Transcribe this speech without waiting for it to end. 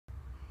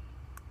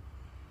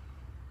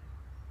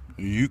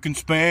You can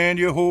spend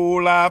your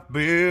whole life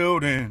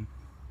building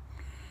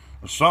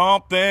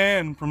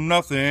something from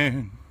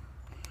nothing.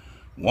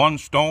 One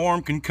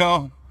storm can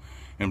come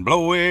and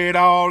blow it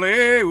all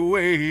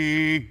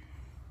away.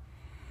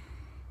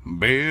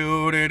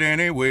 Build it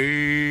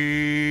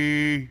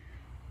anyway.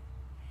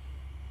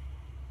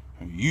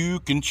 You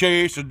can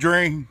chase a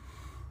dream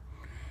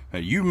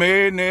that you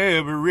may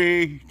never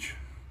reach,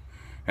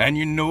 and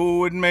you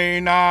know it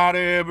may not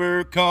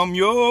ever come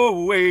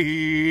your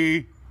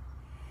way.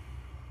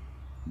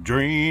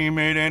 Dream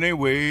it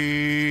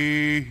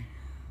anyway.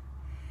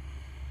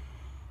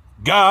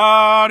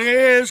 God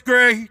is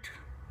great,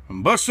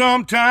 but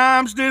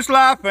sometimes this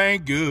life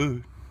ain't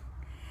good.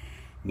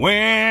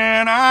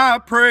 When I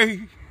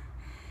pray,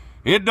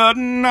 it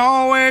doesn't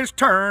always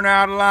turn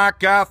out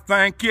like I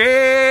think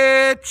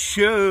it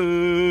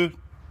should.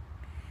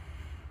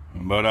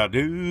 But I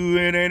do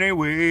it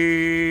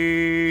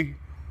anyway.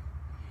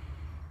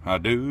 I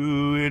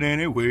do it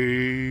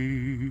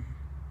anyway.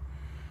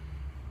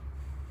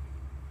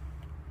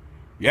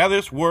 Yeah,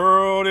 this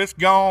world is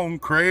gone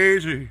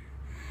crazy,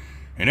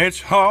 and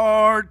it's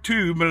hard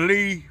to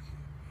believe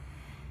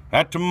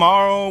that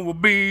tomorrow will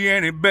be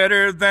any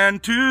better than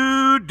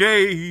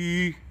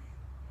today.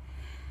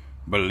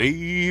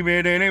 Believe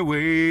it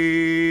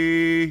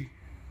anyway.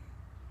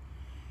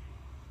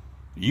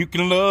 You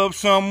can love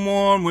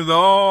someone with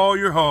all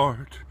your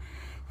heart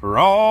for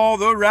all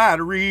the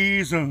right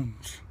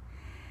reasons,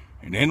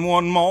 and in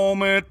one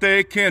moment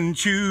they can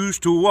choose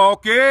to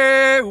walk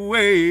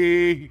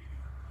away.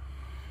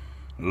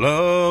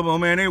 Love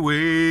them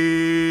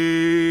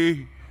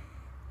anyway.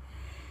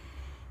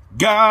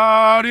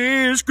 God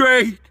is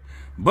great,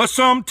 but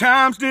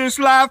sometimes this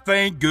life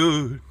ain't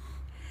good.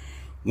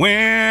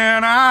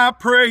 When I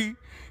pray,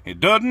 it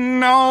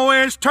doesn't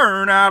always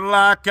turn out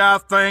like I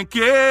think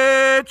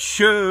it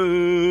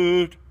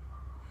should.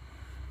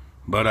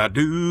 But I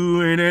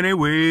do it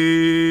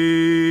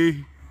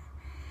anyway.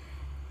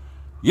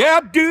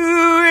 Yeah, I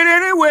do it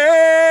anyway.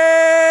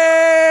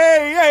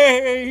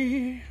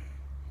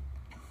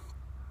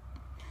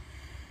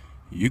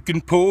 You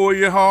can pour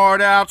your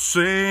heart out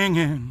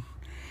singing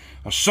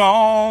a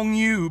song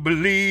you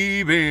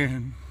believe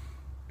in,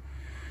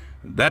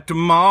 that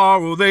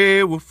tomorrow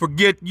they will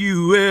forget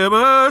you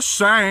ever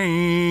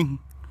sang.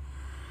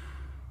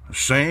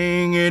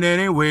 Sing it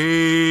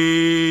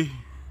anyway.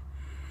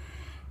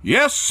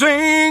 Yes,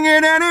 sing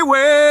it anyway.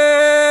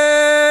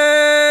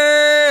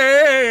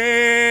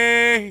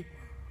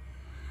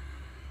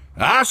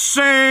 I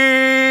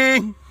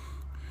sing,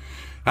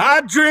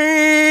 I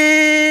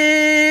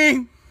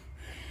dream,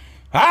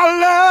 I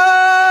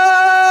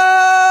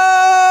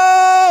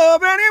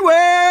love anyway.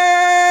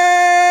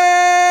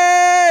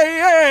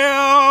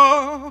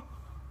 Yeah.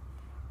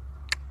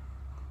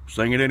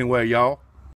 Sing it anyway, y'all.